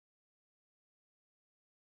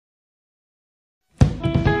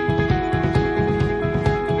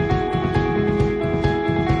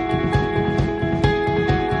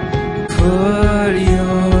Put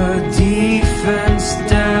your defense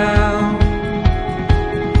down.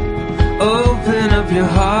 Open up your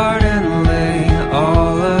heart and lay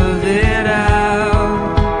all of it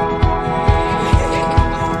out.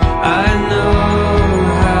 I know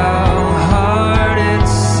how hard it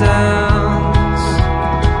sounds,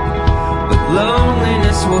 but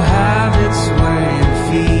loneliness will have its way in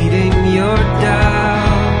feeding your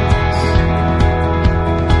doubts.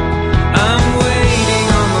 I'm waiting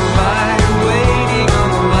on the light, waiting on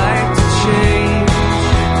the light to change.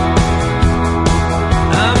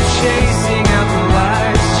 I'm chasing out the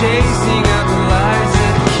lies, chasing out the lies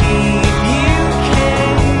that keep you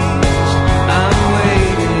caged. I'm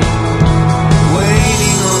waiting,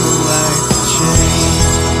 waiting on the light to change.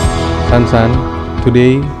 Sansan,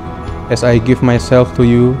 today, as I give myself to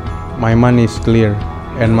you, my mind is clear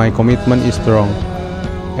and my commitment is strong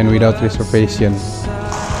and without reservation.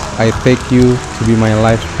 I take you to be my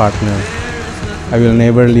life's partner. I will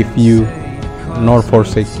never leave you nor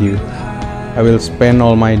forsake you. I will spend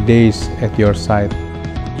all my days at your side.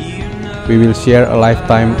 We will share a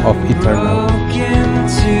lifetime of eternal.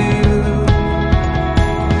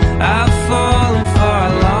 I've fallen far, I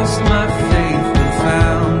lost my faith and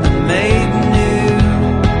found and made new.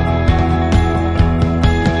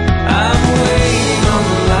 I'm waiting on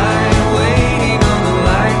the light, waiting on the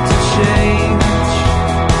light to change.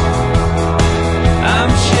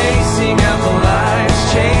 I'm chasing out the lies,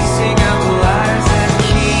 chasing out the lies that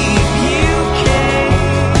keep you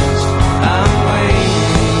caged. I'm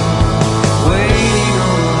waiting, waiting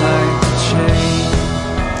on the light to change.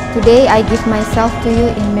 Today I give myself to you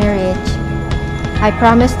in marriage. I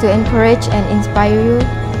promise to encourage and inspire you,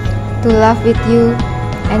 to love with you,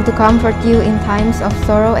 and to comfort you in times of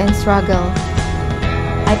sorrow and struggle.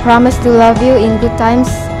 I promise to love you in good times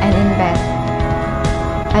and in bad.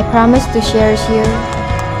 I promise to cherish you.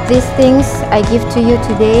 These things I give to you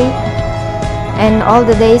today and all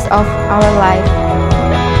the days of our life.